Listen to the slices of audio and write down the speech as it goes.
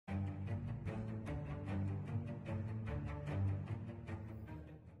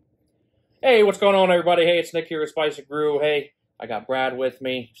Hey, what's going on, everybody? Hey, it's Nick here at Spicy Brew. Hey, I got Brad with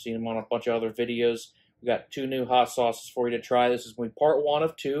me. You've seen him on a bunch of other videos. We got two new hot sauces for you to try. This is going to be part one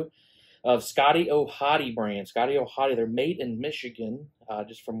of two of Scotty Hotty brand. Scotty Hotty, they're made in Michigan,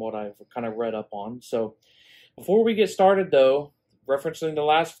 just from what I've kind of read up on. So before we get started, though, referencing the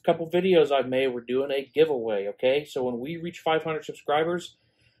last couple videos I've made, we're doing a giveaway, okay? So when we reach 500 subscribers,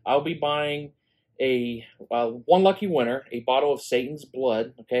 I'll be buying one lucky winner, a bottle of Satan's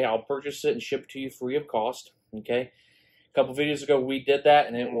Blood. Okay, I'll purchase it and ship it to you free of cost. Okay, a couple videos ago we did that,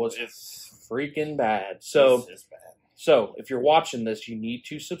 and it's freaking bad. So it's bad. So if you're watching this, you need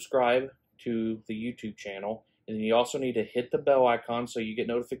to subscribe to the YouTube channel, and you also need to hit the bell icon so you get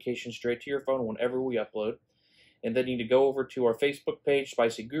notifications straight to your phone whenever we upload. And then you need to go over to our Facebook page,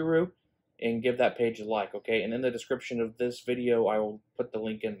 Spicy Guru, and give that page a like. Okay, and in the description of this video, I will put the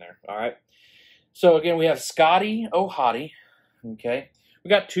link in there. All right. So again, we have Scotty Hotty. Okay, we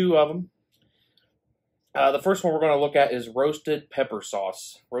got two of them. The first one we're going to look at is roasted pepper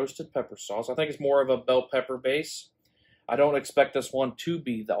sauce. Roasted pepper sauce. I think it's more of a bell pepper base. I don't expect this one to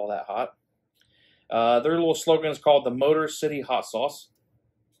be all that hot. Their little slogan is called the Motor City Hot Sauce.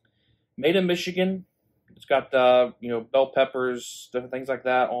 Made in Michigan. It's got bell peppers, different things like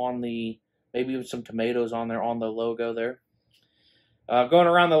that on the, maybe with some tomatoes on there on the logo there. Going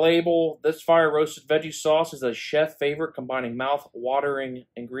around the label, this fire roasted veggie sauce is a chef favorite, combining mouth-watering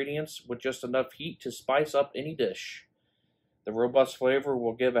ingredients with just enough heat to spice up any dish. The robust flavor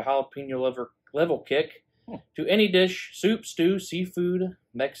will give a jalapeno level kick to any dish: soup, stew, seafood,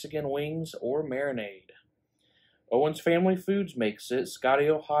 Mexican wings, or marinade. Owens Family Foods makes it.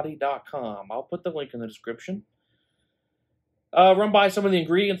 ScottyOhotty.com. I'll put the link in the description. Run by some of the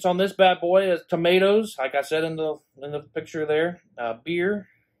ingredients on this bad boy. Tomatoes, like I said in the picture there. Beer,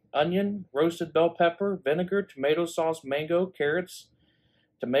 onion, roasted bell pepper, vinegar, tomato sauce, mango, carrots,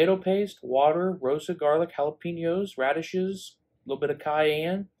 tomato paste, water, roasted garlic, jalapenos, radishes, a little bit of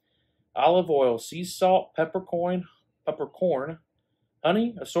cayenne, olive oil, sea salt, peppercorn,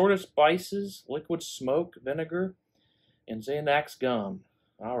 honey, assorted spices, liquid smoke, vinegar, and Xanax gum.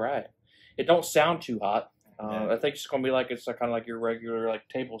 All right. It don't sound too hot. I think it's going to be like, it's kind of like your regular like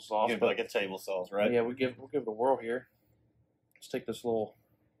table sauce. Give it like a table sauce, right? Yeah, we'll give it a whirl here. Let's take this little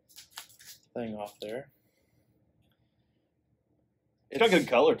thing off there. It's got good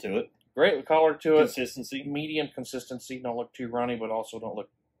color to it. Great color to it. Consistency. Medium consistency. Don't look too runny, but also don't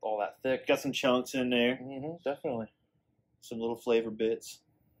look all that thick. Got some chunks in there. Definitely. Some little flavor bits.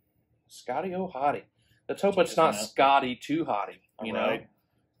 Scotty Hotty. Let's hope it's not Scotty too hotty, you know?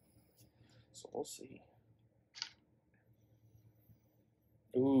 So we'll see.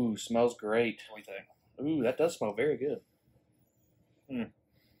 Ooh, smells great. What do you think? Ooh, that does smell very good.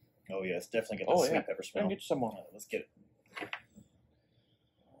 Oh, yeah, it's definitely got the sweet pepper smell. Get you some on. Let's get it.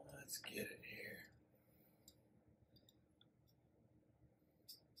 Let's get it here.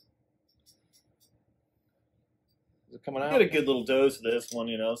 Is it coming out? Get a good little dose of this one,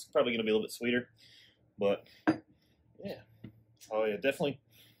 you know. It's probably going to be a little bit sweeter. But, yeah. Oh, yeah, definitely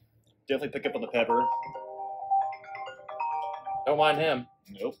pick up on the pepper. Don't mind him.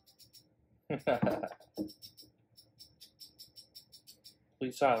 Nope.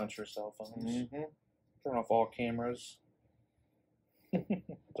 Please silence your cell phones. Turn off all cameras. All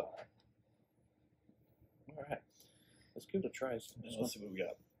right. Let's give it a try. Let's see what we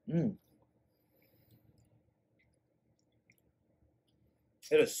got.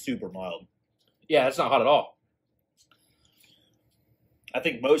 It is super mild. Yeah, it's not hot at all. I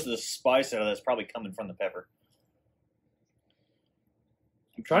think most of the spice out of that's probably coming from the pepper.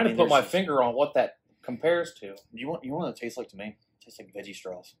 I'm trying to put my finger on what that compares to. You want it to taste like to me? It tastes like veggie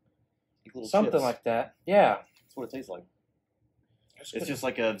straws. Like something chips. Like that. Yeah. That's what it tastes like. It's just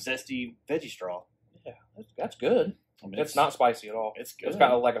like a zesty veggie straw. Yeah, that's good. I mean, it's not spicy at all. It's good. It's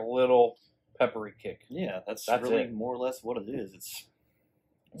got like a little peppery kick. Yeah, that's really more or less what it is.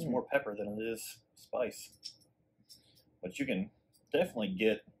 It's more pepper than it is spice. But you can definitely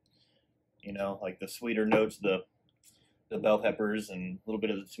get, like the sweeter notes, the bell peppers and a little bit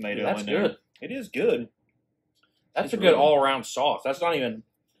of the tomato in there. Good. It is good. That's a good all-around sauce. That's not even,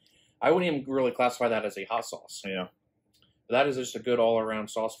 I wouldn't even really classify that as a hot sauce. Yeah. That is just a good all-around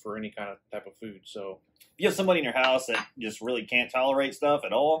sauce for any kind of type of food. So if you have somebody in your house that just really can't tolerate stuff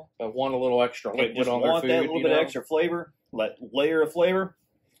at all, but want a little extra liquid on their food, that little bit of extra flavor, layer of flavor,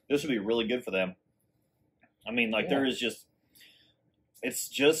 this would be really good for them. I mean, there is just, it's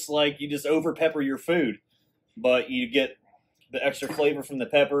just like you just over pepper your food, but you get the extra flavor from the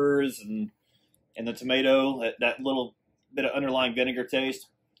peppers and the tomato, that little bit of underlying vinegar taste.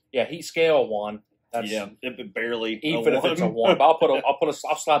 Yeah, heat scale 1. That's, yeah, it barely. even if it's a 1, but I'll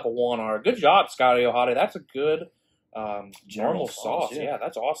slap a 1 on it. Good job, Scotty Hotty. That's a good normal sauce. Yeah,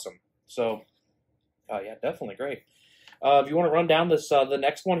 that's awesome. So, yeah, definitely great. If you want to run down this, the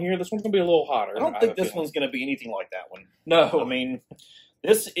next one here, this one's gonna be a little hotter. I don't think this one's gonna be anything like that one. No, I mean,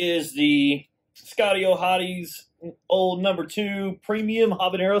 this is the Scotty Hotty's old #2 premium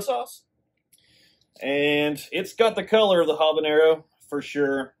habanero sauce, and it's got the color of the habanero for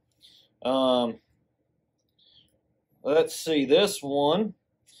sure. Let's see. This one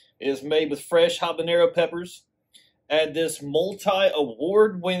is made with fresh habanero peppers. Add this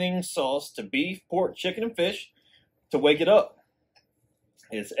multi-award-winning sauce to beef, pork, chicken, and fish to wake it up.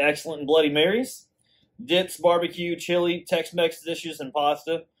 It's excellent in Bloody Marys, dips, barbecue, chili, Tex-Mex dishes, and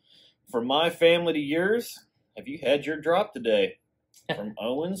pasta. From my family to yours, have you had your drop today? From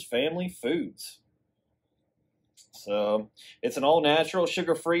Owen's Family Foods. So it's an all-natural,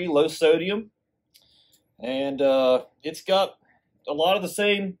 sugar-free, low-sodium, and it's got a lot of the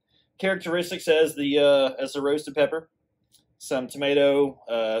same characteristics as the roasted pepper. Some tomato.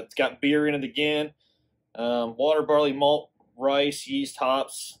 It's got beer in it again. Water, barley, malt, rice, yeast,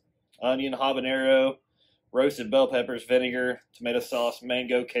 hops, onion, habanero, roasted bell peppers, vinegar, tomato sauce,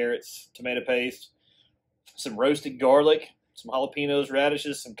 mango, carrots, tomato paste, some roasted garlic, some jalapenos,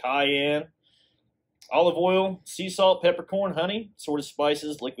 radishes, some cayenne, olive oil, sea salt, peppercorn, honey, assorted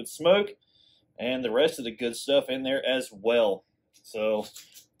spices, liquid smoke, and the rest of the good stuff in there as well. So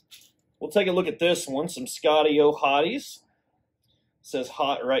we'll take a look at this one, some Scotty Hotties. Says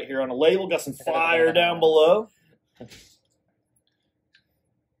hot right here on the label. Got some fire down below.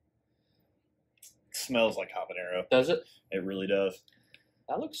 Smells like habanero. Does it? It really does.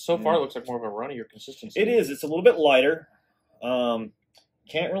 That looks so far. It looks like more of a runnier consistency. It is. It's a little bit lighter.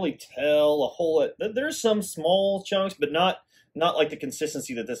 Can't really tell a whole lot. There's some small chunks, but not like the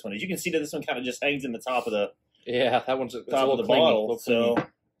consistency that this one is. You can see that this one kind of just hangs in the top of the that one's top of the bottle. So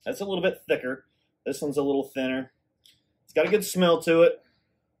that's a little bit thicker. This one's a little thinner. It's got a good smell to it.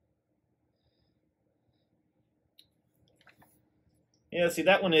 Yeah, see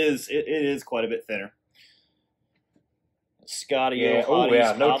that one is it is quite a bit thinner. Scotty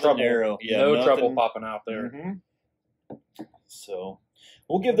Hotty's no trouble. Yeah, no trouble popping out there. Mm-hmm. So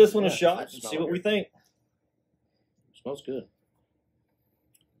we'll give this one a shot and see what we think. Smells good.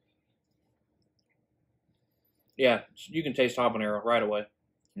 Yeah, you can taste habanero right away.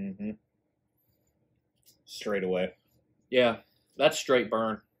 Mm-hmm. Straight away. Yeah, that's straight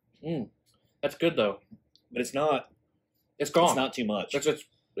burn. That's good though. But it's not. It's gone. It's not too much. It's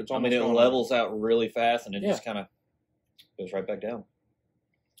I mean, it levels out really fast, and it just kind of goes right back down.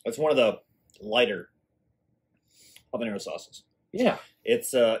 It's one of the lighter habanero sauces. Yeah,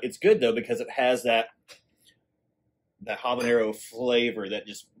 it's good though because it has that habanero flavor that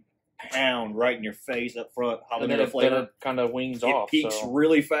just pound right in your face up front. Habanero flavor then it kind of wings off. It peaks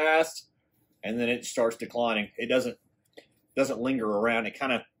really fast, and then it starts declining. It doesn't linger around. It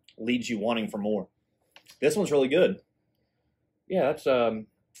kind of leaves you wanting for more. This one's really good. Yeah,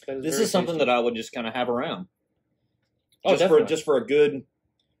 this is something that I would just kind of have around. Just for a good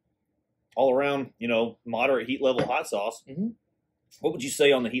all around, moderate heat level hot sauce. Mm-hmm. What would you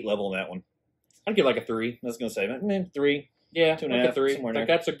say on the heat level of that one? I'd give like a 3. I was gonna say 3. Yeah, 2.5, a 3. Somewhere like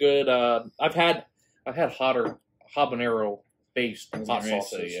that's a good. I've had hotter habanero based hot sauces.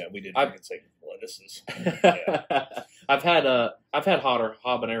 So, yeah, we did. Say lettuces. I've had hotter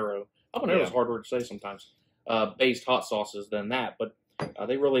habanero. Habanero is a hard word to say sometimes. Based hot sauces than that, but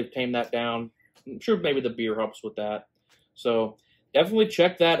they really tamed that down. I'm sure maybe the beer helps with that. So definitely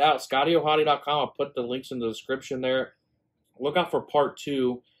check that out. ScottyOhotty.com. I'll put the links in the description there. Look out for part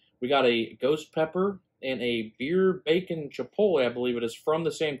 2. We got a ghost pepper and a beer bacon chipotle, I believe it is, from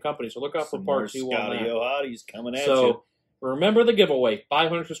the same company. So look out for part 2 on that. Scotty Hotty's coming at you. So remember the giveaway.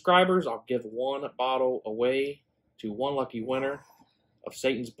 500 subscribers. I'll give 1 bottle away to 1 lucky winner of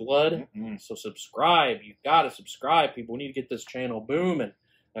Satan's blood. Mm-hmm. So subscribe. You've got to subscribe, people. We need to get this channel booming.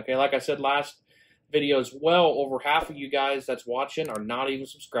 Okay, like I said last video as well, over half of you guys that's watching are not even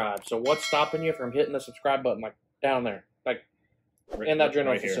subscribed. So what's stopping you from hitting the subscribe button, like down there, like in that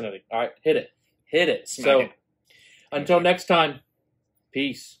general vicinity? All right, hit it. Smack it. Until next time,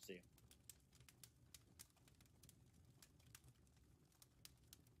 peace. See you.